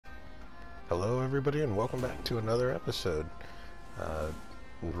Hello everybody and welcome back to another episode.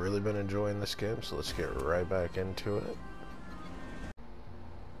 We've really been enjoying this game, so let's get right back into it.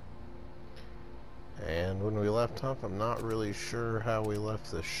 And when we left off, I'm not really sure how we left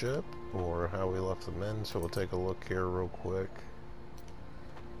the ship or how we left the men, so we'll take a look here real quick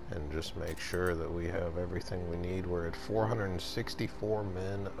and just make sure that we have everything we need. We're at 464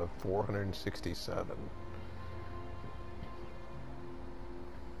 men of 467.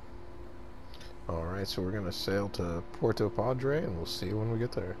 Alright, so we're going to sail to Puerto Padre and we'll see you when we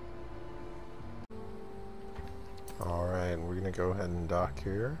get there. Alright, we're going to go ahead and dock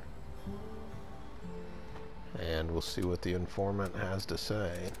here. And we'll see what the informant has to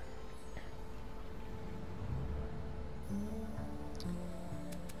say.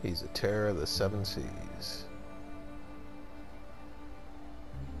 He's a terror of the seven seas.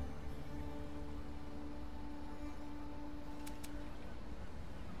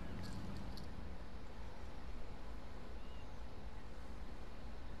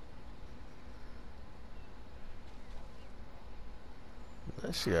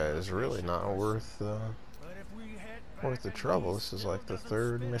 This guy is really not worth the trouble. This is like the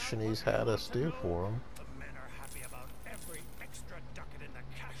third mission he's had us do for him.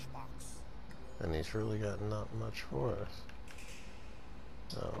 And he's really got not much for us.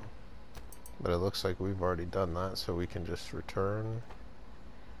 No. But it looks like we've already done that, so we can just return.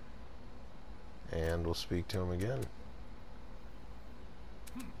 And we'll speak to him again.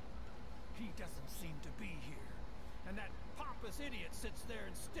 He doesn't seem to be here. And that pompous idiot sits there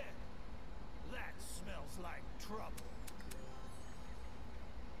instead. That smells like trouble.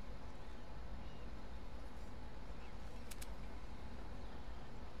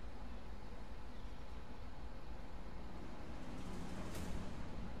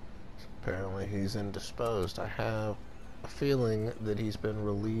 Apparently he's indisposed. I have a feeling that he's been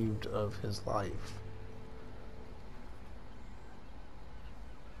relieved of his life.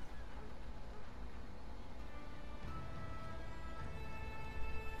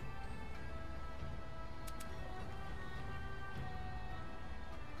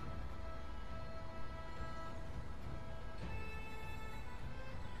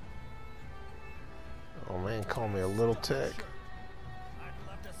 Oh man, call me a little tick. I'd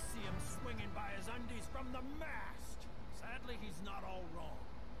love to see him swinging by his undies from the mast. Sadly, he's not all wrong.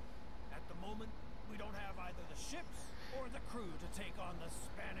 At the moment, we don't have either the ships or the crew to take on the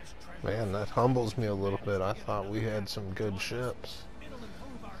Spanish treasure. Man, that humbles me a little bit. I thought we had some good ships. It'll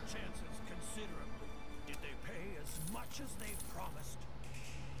improve our chances considerably. Did they pay as much as they promised?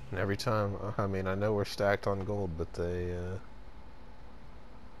 And every time, I mean, I know we're stacked on gold, but they,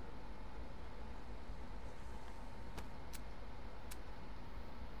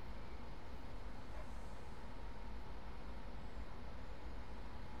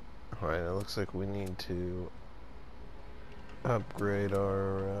 Alright, it looks like we need to upgrade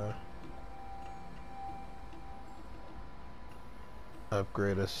our,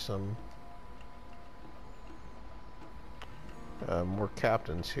 upgrade us some more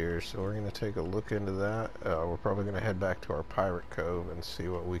captains here, so we're going to take a look into that. We're probably going to head back to our pirate cove and see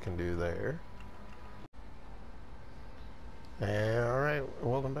what we can do there. Alright,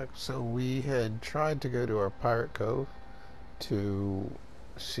 welcome back. So we had tried to go to our pirate cove to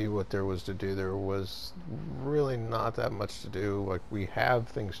see what there was to do. There was really not that much to do. Like, we have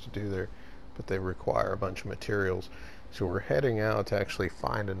things to do there, but they require a bunch of materials. So we're heading out to actually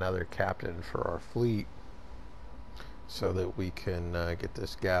find another captain for our fleet so that we can get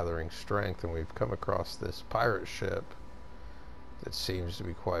this gathering strength. And we've come across this pirate ship that seems to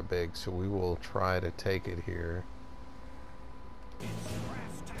be quite big, so we will try to take it here. And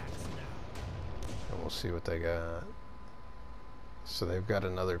we'll see what they got. So they've got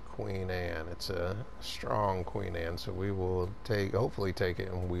another Queen Anne. It's a strong Queen Anne, so we will hopefully take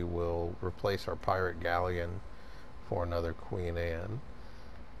it, and we will replace our pirate galleon for another Queen Anne.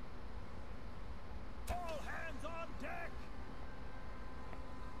 All hands on deck!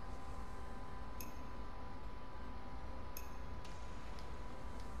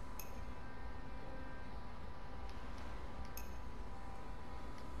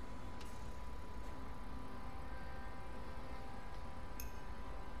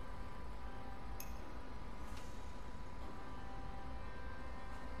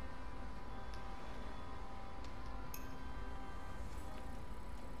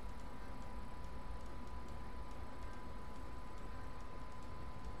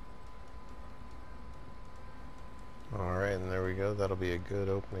 Alright, and there we go. That'll be a good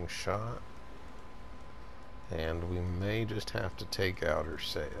opening shot. And we may just have to take out her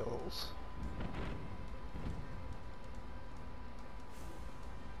sails.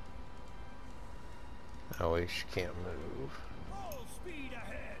 Oh wait, she can't move. Full speed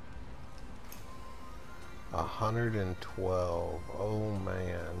ahead. 112. Oh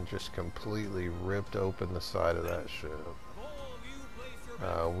man, just completely ripped open the side of that ship. All of you place your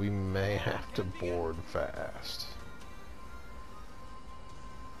bets. We may have to board fast.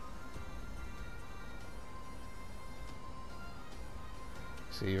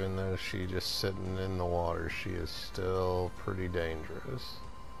 So even though she's just sitting in the water, she is still pretty dangerous.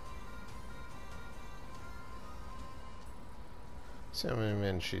 See how many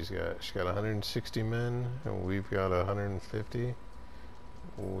men she's got. She's got 160 men, and we've got 150.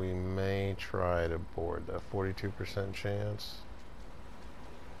 We may try to board that 42% chance.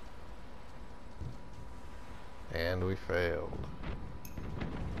 And we failed.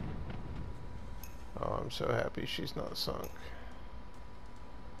 Oh, I'm so happy she's not sunk.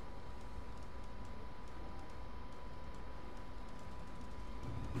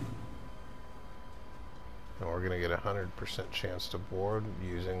 And we're going to get a 100% chance to board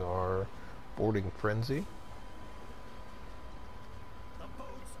using our boarding frenzy. The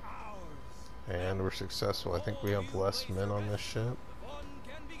boat's ours. And we're successful. I think we have less men on this ship. The fun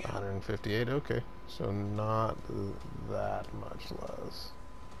can begin. 158, okay. So not that much less.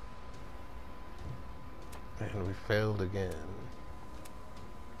 And we failed again.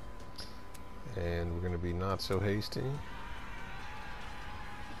 And we're going to be not so hasty.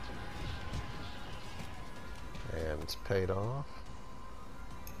 And it's paid off.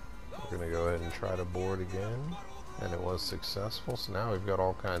 We're going to go ahead and try to board again. And it was successful. So now we've got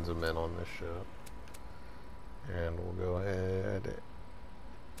all kinds of men on this ship. And we'll go ahead.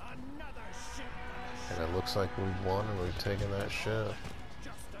 Another ship. And it looks like we've won and we've taken that ship.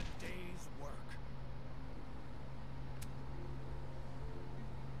 Just a day's work.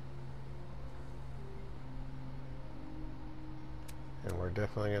 And we're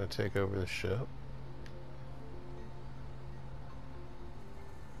definitely going to take over the ship.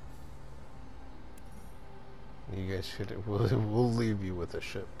 You guys should, we'll leave you with a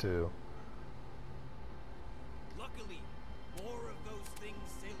ship too. Luckily, more of those things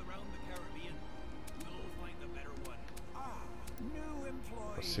sail around the Caribbean. We'll find a better one. Ah, new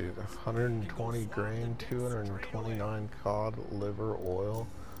employee. Let's see, 120 grain, 229 cod liver oil.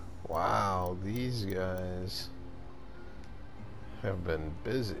 Wow, these guys have been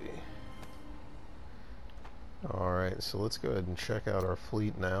busy. Alright, so let's go ahead and check out our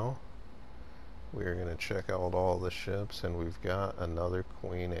fleet now. We are going to check out all the ships, and we've got another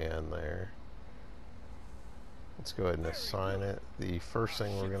Queen Anne there. Let's go ahead and assign it. The first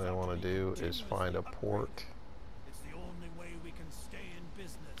thing we're going to want to do is find a port It's the only way we can stay in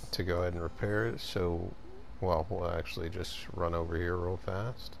business. to go ahead and repair it. So, well, we'll actually just run over here real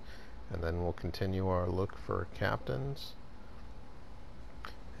fast, and then we'll continue our look for captains,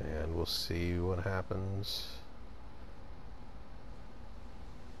 and we'll see what happens.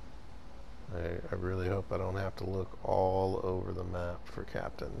 I really hope I don't have to look all over the map for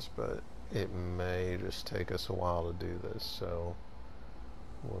captains, but it may just take us a while to do this, so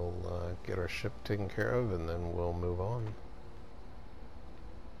we'll get our ship taken care of and then we'll move on.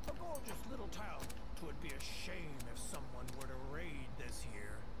 A gorgeous little town. 'Twould be a shame if someone were to raid this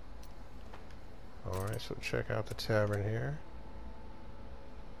here. Alright, so check out the tavern here.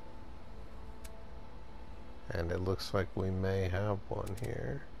 And it looks like we may have one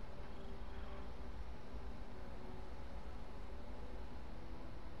here.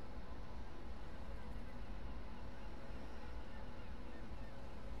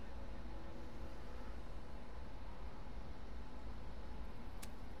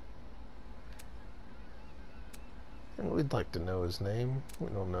 And we'd like to know his name. We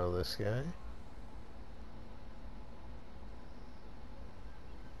don't know this guy.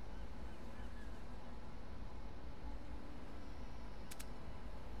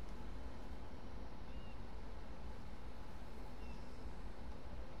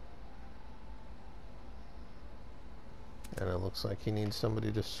 And it looks like he needs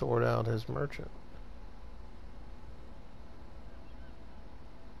somebody to sort out his merchant.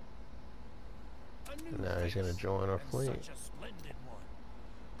 And now he's going to join our fleet. Such a splendid one.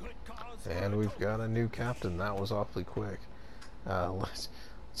 Good cause for And a we've toast. got a new captain. That was awfully quick. Let's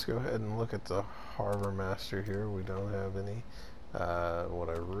go ahead and look at the harbor master here. We don't have any. What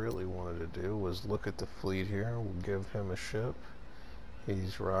I really wanted to do was look at the fleet here. We'll give him a ship.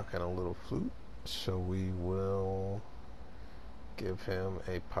 He's rocking a little flute, so we will give him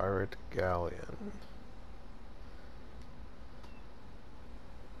a pirate galleon.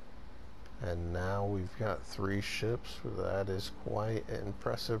 And now we've got 3 ships. That is quite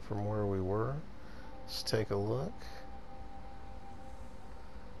impressive from where we were. Let's take a look.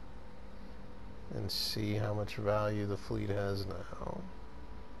 and see how much value the fleet has now.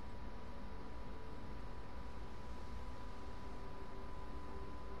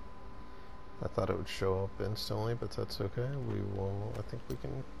 I thought it would show up instantly, but that's okay. We will, I think we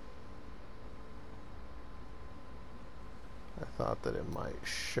can. I thought that it might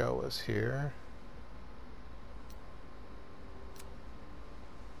show us here.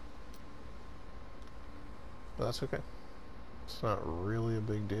 But that's okay. It's not really a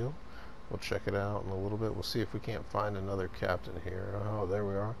big deal. We'll check it out in a little bit. We'll see if we can't find another captain here. Oh, there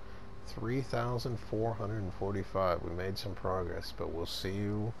we are. 3,445. We made some progress, but we'll see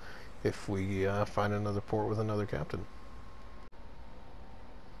you if we find another port with another captain.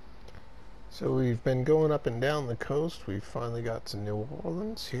 So we've been going up and down the coast. We finally got to New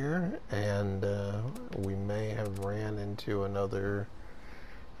Orleans here, and we may have ran into another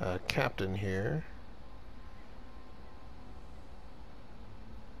captain here.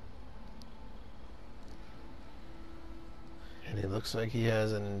 And he looks like he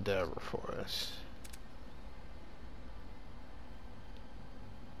has an endeavor for us.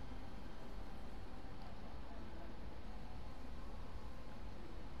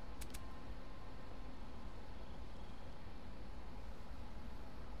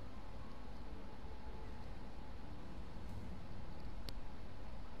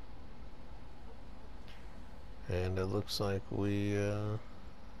 And it looks like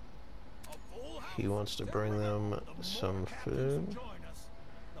he wants to bring them some food,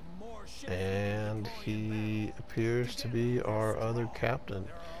 and he appears to be our other captain.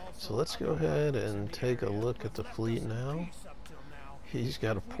 So let's go ahead and take a look at the fleet now. He's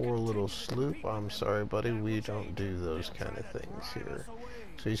got a poor little sloop. I'm sorry, buddy, we don't do those kind of things here.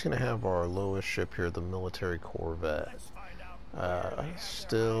 So he's going to have our lowest ship here, the military corvette.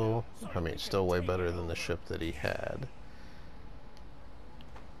 Still way better than the ship that he had.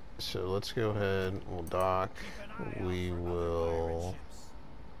 So let's go ahead, we'll dock, we will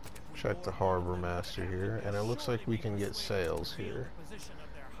check the harbor master here, and it looks like we can get sails here.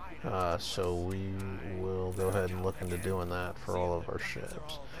 So we will go ahead and look into doing that for all of our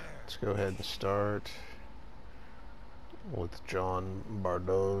ships. Let's go ahead and start with John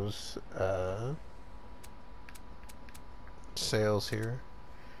Bardot's sails here.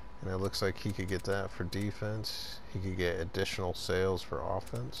 And it looks like he could get that for defense. He could get additional sails for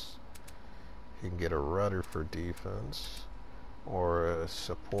offense. He can get a rudder for defense. Or a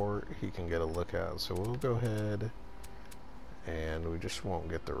support, he can get a lookout. So we'll go ahead, and we just won't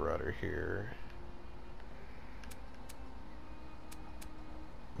get the rudder here.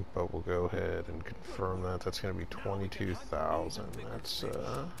 But we'll go ahead and confirm that. That's going to be 22,000. That's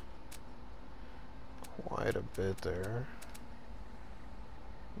quite a bit there.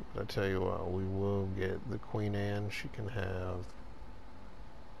 But I tell you what, we will get the Queen Anne. She can have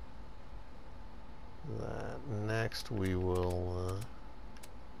that. Next, we will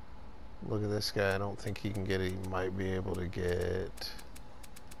look at this guy. I don't think he can get it. He might be able to get.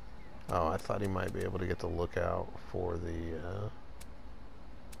 Oh, I thought he might be able to get the lookout for the.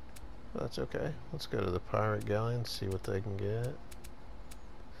 That's okay. Let's go to the pirate galleon, see what they can get.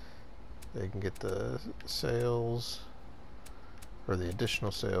 They can get the sails, or the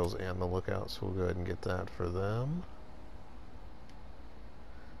additional sails and the lookout, so we'll go ahead and get that for them.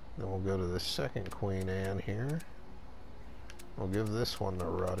 Then we'll go to the second Queen Anne here. We'll give this one the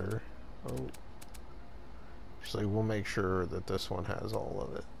rudder. Oh, actually we'll make sure that this one has all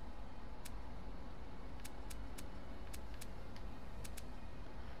of it.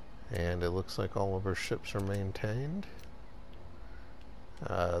 And it looks like all of our ships are maintained.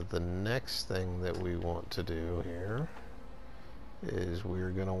 The next thing that we want to do here is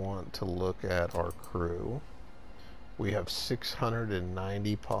we're going to want to look at our crew. We have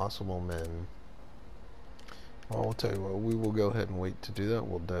 690 possible men. Well, I'll tell you what, we will go ahead and wait to do that.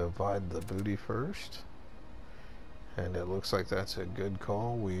 We'll divide the booty first. And it looks like that's a good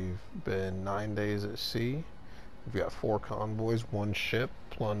call. We've been 9 days at sea. We've got 4 convoys, 1 ship,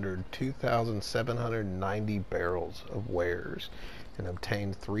 plundered 2,790 barrels of wares, and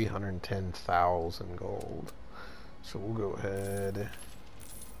obtained 310,000 gold. So we'll go ahead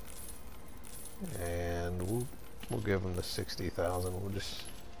and we'll give them the 60,000. We'll just,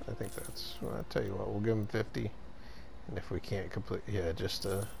 I think that's, well, I'll tell you what, we'll give them 50. And if we can't complete, yeah, just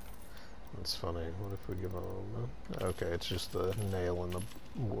that's funny. What if we give them, okay, it's just the nail in the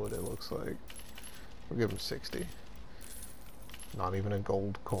wood, it looks like. We'll give them 60. Not even a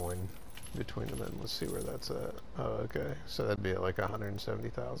gold coin between the men. Let's see where that's at. Oh, okay. So that'd be at like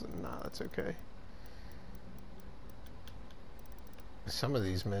 170,000. Nah, that's okay. Some of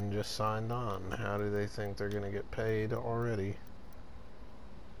these men just signed on. How do they think they're going to get paid already?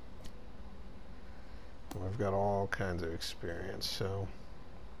 We've got all kinds of experience, so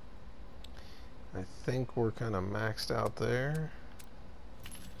I think we're kind of maxed out there.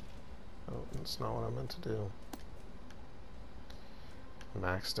 Oh, that's not what I meant to do.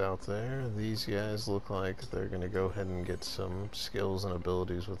 Maxed out there. These guys look like they're going to go ahead and get some skills and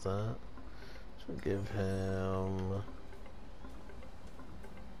abilities with that. So give him...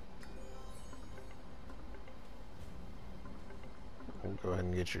 We'll go ahead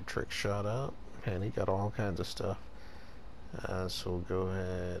and get your trick shot up. Man, he got all kinds of stuff. So we'll go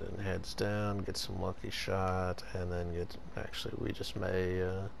ahead and heads down, get some lucky shot, and then get... Actually, we just may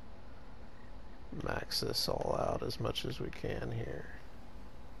max this all out as much as we can here.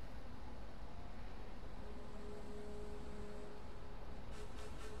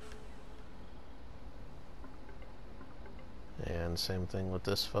 And same thing with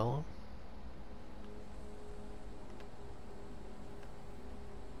this fellow.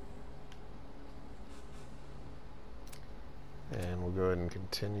 And we'll go ahead and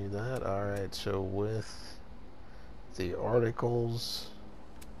continue that. Alright, so with the articles,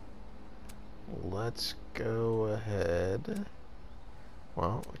 let's go ahead.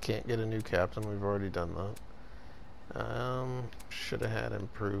 Well, we can't get a new captain. We've already done that. Should have had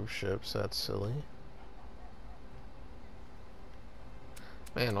improved ships. That's silly.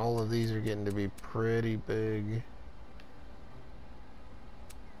 Man, all of these are getting to be pretty big.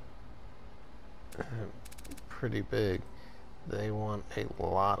 Pretty big. They want a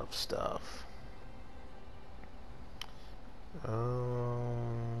lot of stuff. You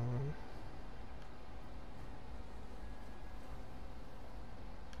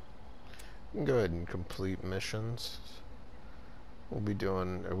can go ahead and complete missions. We'll be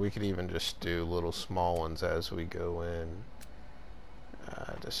doing, or we could even just do little small ones as we go in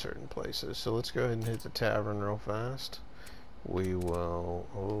to certain places. So let's go ahead and hit the tavern real fast. We will,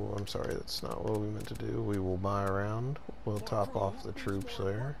 oh, I'm sorry, that's not what we meant to do. We will buy around. We'll top off the troops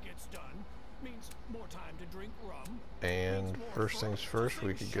there. And first things first,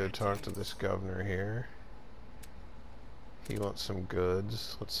 we could go talk to this governor here. He wants some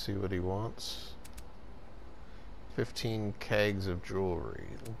goods. Let's see what he wants. 15 kegs of jewelry.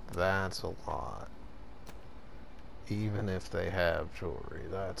 That's a lot. Even if they have jewelry,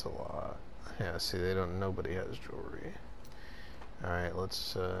 that's a lot. Yeah, see, they don't, nobody has jewelry. Alright,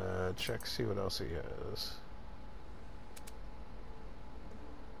 let's check, see what else he has.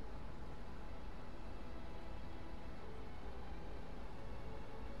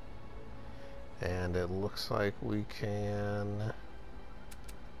 And it looks like we can...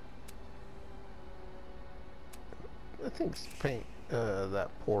 I think paint that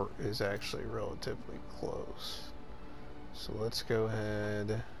port is actually relatively close. So let's go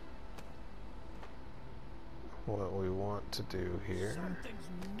ahead. What we want to do here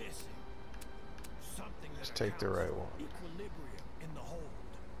is take the right one.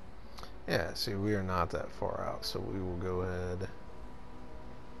 Yeah, see, we are not that far out, so we will go ahead.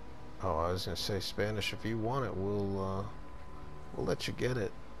 Oh, I was gonna say, Spanish, if you want it, we'll let you get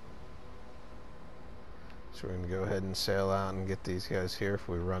it. So we're gonna go ahead and sail out and get these guys here. If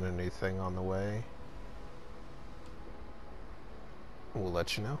we run anything on the way, we'll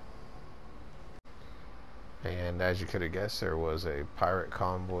let you know. And as you could have guessed, there was a pirate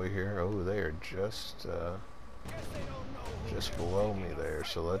convoy here. Oh, they are just below me there.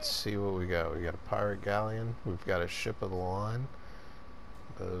 So let's see what we got. We got a pirate galleon. We've got a ship of the line.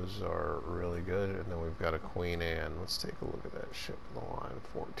 Those are really good. And then we've got a Queen Anne. Let's take a look at that ship of the line.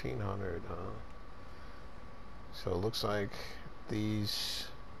 1400, huh? So it looks like the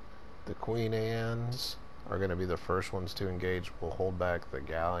Queen Anne's are going to be the first ones to engage. We'll hold back the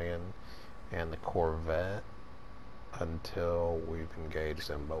galleon and the corvette until we've engaged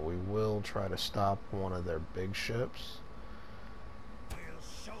them, but we will try to stop one of their big ships.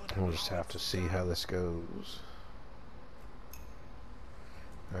 We'll just have to see how this goes.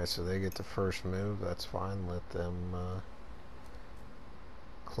 Alright, so they get the first move. That's fine. Let them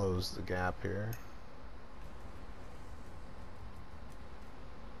close the gap here.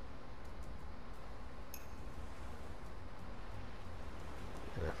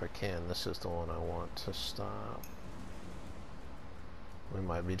 And if I can, this is the one I want to stop. We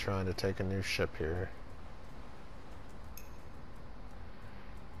might be trying to take a new ship here.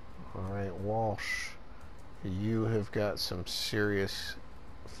 Alright, Walsh. You have got some serious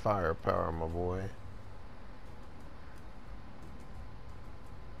firepower, my boy.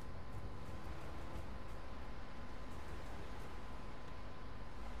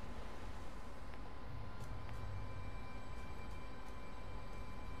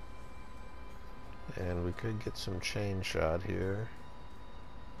 And we could get some chain shot here.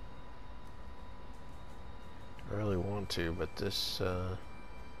 I really want to, but this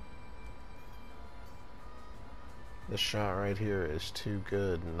shot right here is too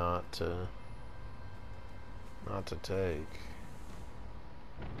good not to take.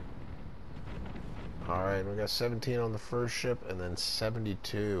 Alright, we got 17 on the first ship and then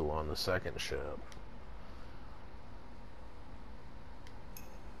 72 on the second ship.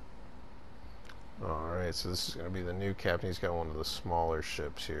 Alright, so this is going to be the new captain. He's got one of the smaller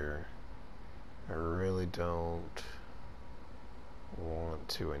ships here. I really don't want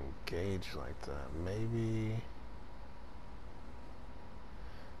to engage like that. Maybe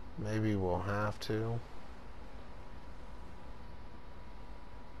we'll have to.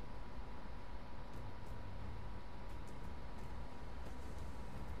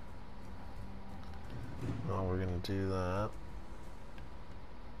 Oh, we're going to do that.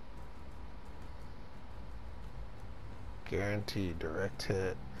 Guaranteed direct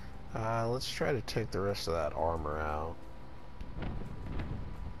hit. Let's try to take the rest of that armor out.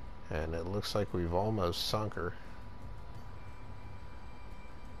 And it looks like we've almost sunk her.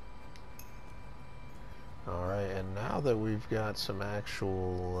 Alright, and now that we've got some actual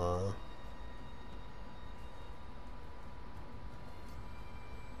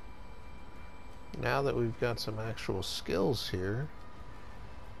skills here,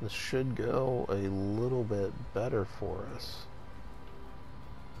 this should go a little bit better for us.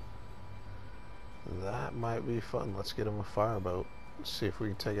 That might be fun. Let's get him a fireboat. Let's see if we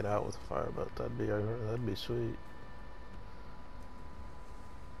can take it out with a fireboat. That'd be sweet.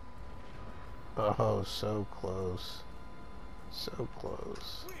 Oh, so close. So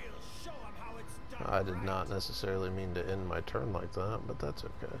close. I did not necessarily mean to end my turn like that, but that's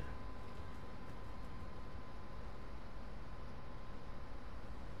okay.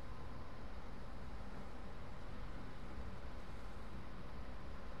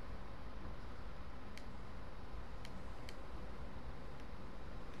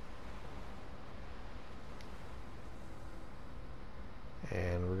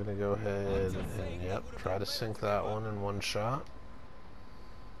 And we're going to go ahead and, yep, try to sink that one in one shot.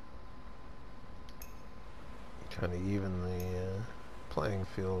 Kind of even the playing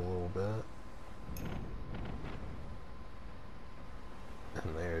field a little bit.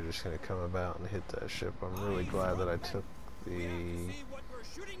 And they're just going to come about and hit that ship. I'm really glad that I took the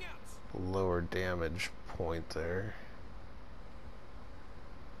lower damage point there.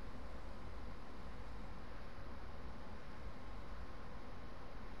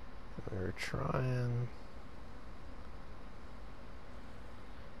 We're trying.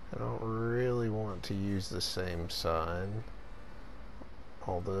 I don't really want to use the same side,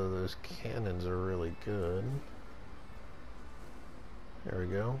 although those cannons are really good. There we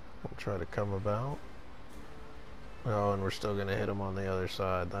go. We'll try to come about. Oh, and we're still going to hit them on the other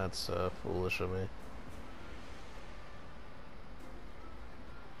side. That's foolish of me.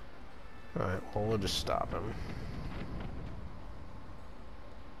 Alright, well, we'll just stop him.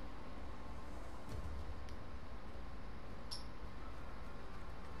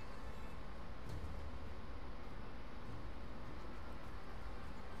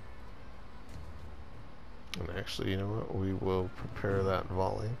 And actually, you know what? We will prepare that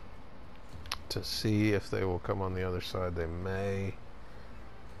volley to see if they will come on the other side. They may.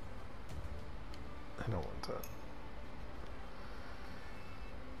 I don't want that.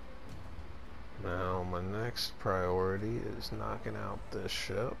 Now, my next priority is knocking out this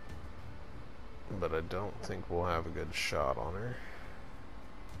ship, but I don't think we'll have a good shot on her.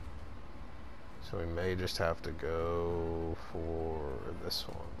 So we may just have to go for this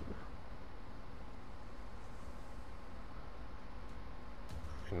one.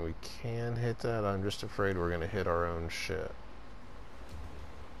 And we can hit that. I'm just afraid we're going to hit our own ship.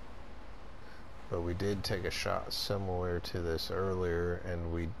 But we did take a shot similar to this earlier,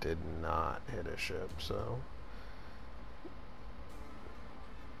 and we did not hit a ship, so.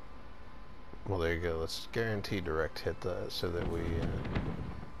 Well, there you go. Let's guarantee direct hit that so that we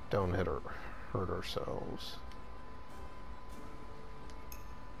don't hurt ourselves.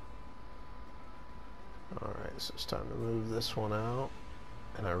 Alright, so it's time to move this one out.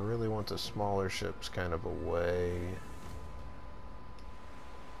 And I really want the smaller ships kind of away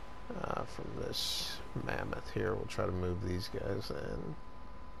from this mammoth here. We'll try to move these guys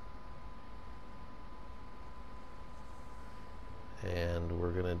in. And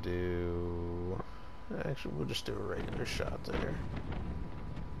we're going to do... Actually, we'll just do a regular shot there.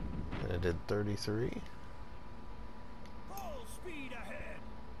 And it did 33. Full speed ahead.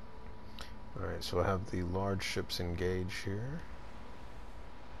 Alright, so we'll have the large ships engage here.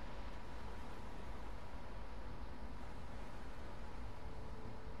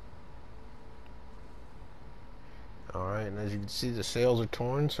 and as you can see, the sails are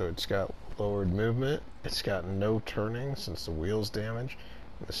torn, so it's got lowered movement. It's got no turning since the wheel's damaged.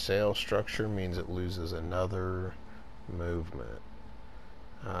 The sail structure means it loses another movement.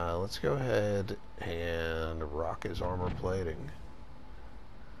 Let's go ahead and rock his armor plating.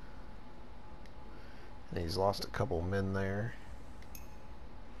 And he's lost a couple men there.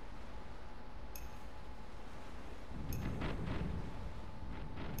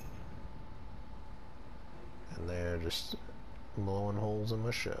 And they're just blowing holes in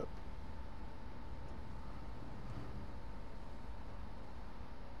my ship.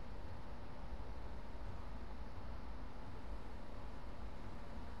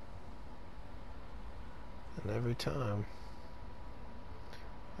 And every time,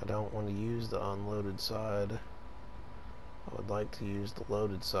 I don't want to use the unloaded side. I would like to use the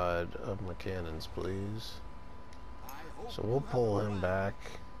loaded side of my cannons, please. So we'll pull him back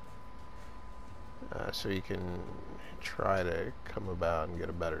so you can try to come about and get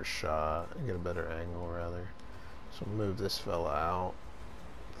a better shot, get a better angle rather. So move this fella out,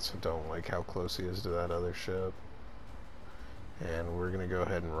 so don't like how close he is to that other ship. And we're gonna go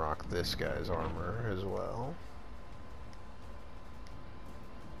ahead and rock this guy's armor as well.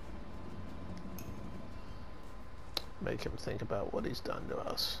 Make him think about what he's done to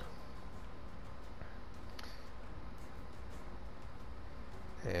us.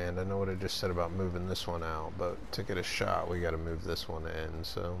 And I know what I just said about moving this one out, but to get a shot we gotta move this one in,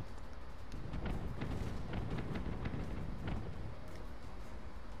 so.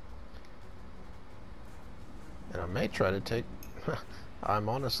 And I may try to take, I'm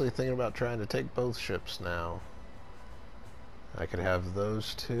honestly thinking about trying to take both ships now. I could have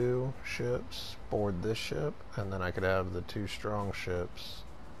those two ships board this ship, and then I could have the two strong ships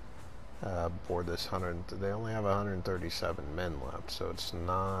board this 100. They only have 137 men left, so it's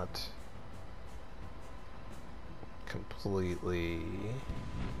not completely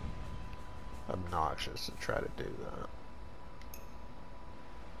obnoxious to try to do that.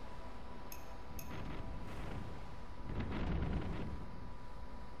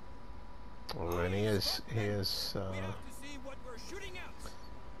 Oh, and he is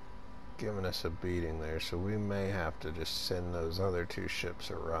giving us a beating there, so we may have to just send those other two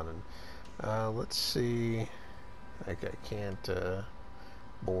ships a running. Let's see. I can't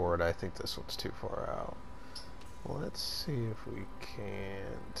board. I think this one's too far out. Let's see if we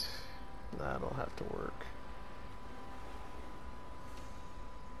can't. That'll have to work.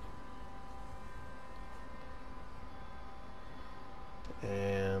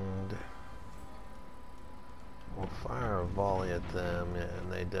 And we'll fire a volley at them,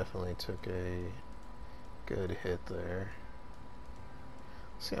 and they definitely took a good hit there.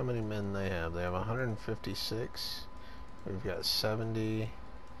 Let's see how many men they have. They have 156. We've got 70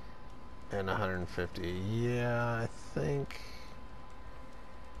 and 150. Yeah, I think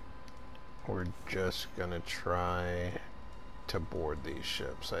we're just gonna try to board these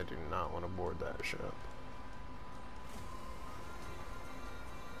ships. I do not want to board that ship.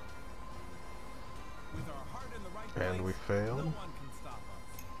 And we failed.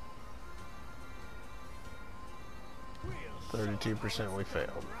 32% we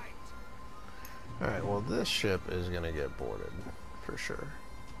failed. Alright, well this ship is going to get boarded for sure.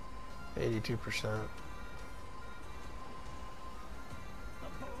 82%.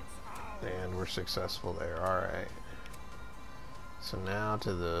 And we're successful there. Alright. So now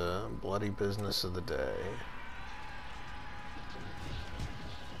to the bloody business of the day.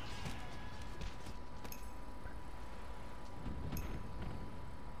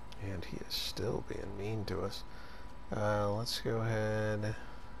 And he is still being mean to us. Let's go ahead.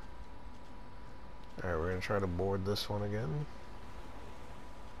 Alright, we're going to try to board this one again.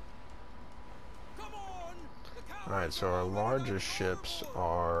 Alright, so our largest ships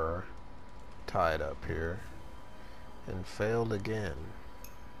are tied up here. And failed again.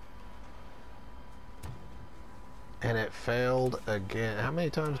 And it failed again. How many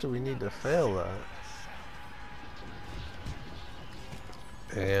times do we need to fail that?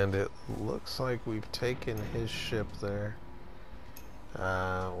 And it looks like we've taken his ship there.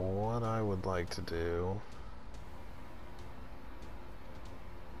 What I would like to do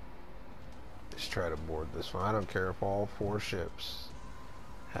is try to board this one. I don't care if all 4 ships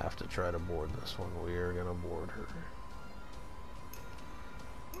have to try to board this one. We are going to board her.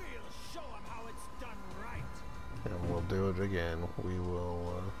 We'll show 'em how it's done right. And we'll do it again. We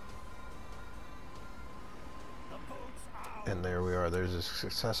will... And there we are. There's a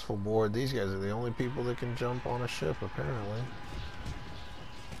successful board. These guys are the only people that can jump on a ship, apparently.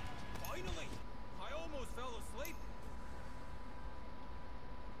 Finally, I almost fell asleep.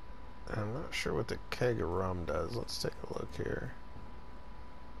 I'm not sure what the keg of rum does. Let's take a look here.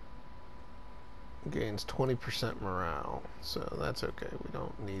 Gains 20% morale, so that's okay. We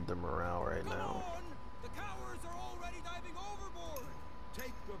don't need the morale right now. On! The cowards are already diving overboard!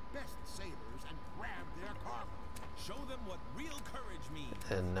 Take the best sailors and grab their cargo. Show them what real courage means.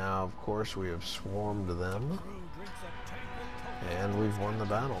 And now, of course, we have swarmed them, Crew drinks a tank of Tortuga. and we've won the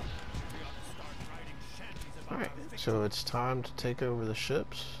battle. We ought to start writing shanties about Alright, our victory. so it's time to take over the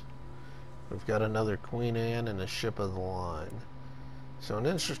ships. We've got another Queen Anne and a ship of the line. So an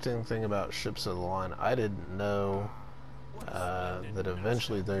interesting thing about ships of the line, I didn't know that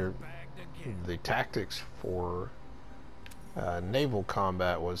eventually the tactics for naval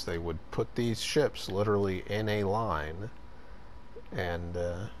combat was they would put these ships literally in a line, and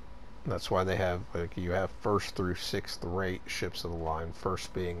that's why they have, like, you have first through sixth rate ships of the line,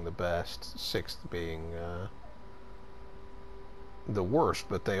 first being the best, sixth being the worst,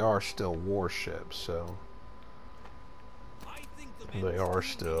 but they are still warships, so they are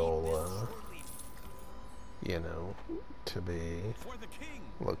still you know, to be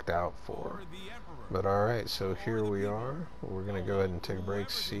looked out for. But alright, so here we are. We're going to go ahead and take a break,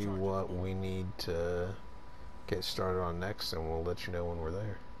 see what we need to get started on next, and we'll let you know when we're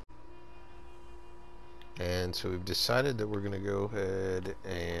there. And so we've decided that we're going to go ahead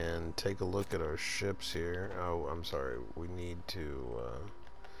and take a look at our ships here. Oh, I'm sorry, we need to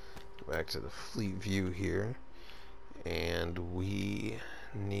go back to the fleet view here, and we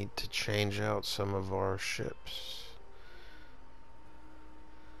need to change out some of our ships.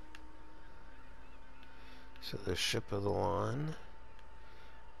 So the ship of the line,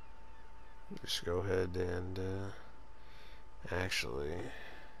 just go ahead and actually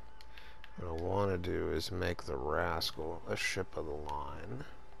what I want to do is make the Rascal a ship of the line,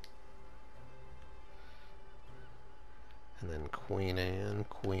 and then Queen Anne,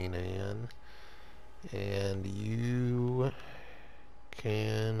 and you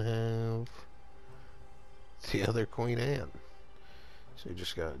can have the other Queen Anne. So you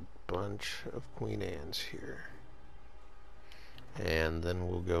just got a bunch of Queen Annes here. And then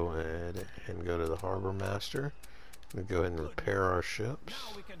we'll go ahead and go to the Harbor Master. We'll go ahead and repair our ships.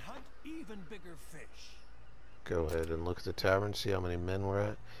 Now we can hunt even bigger fish. Go ahead and look at the tavern, see how many men we're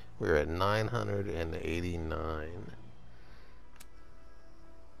at. We're at 989.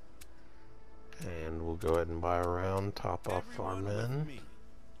 And we'll go ahead and buy a round, top off our men.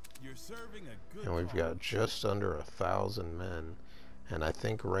 And we've got just under 1,000 men. And I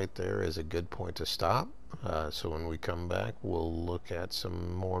think right there is a good point to stop. So when we come back, we'll look at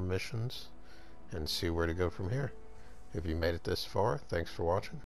some more missions and see where to go from here. If you made it this far, thanks for watching.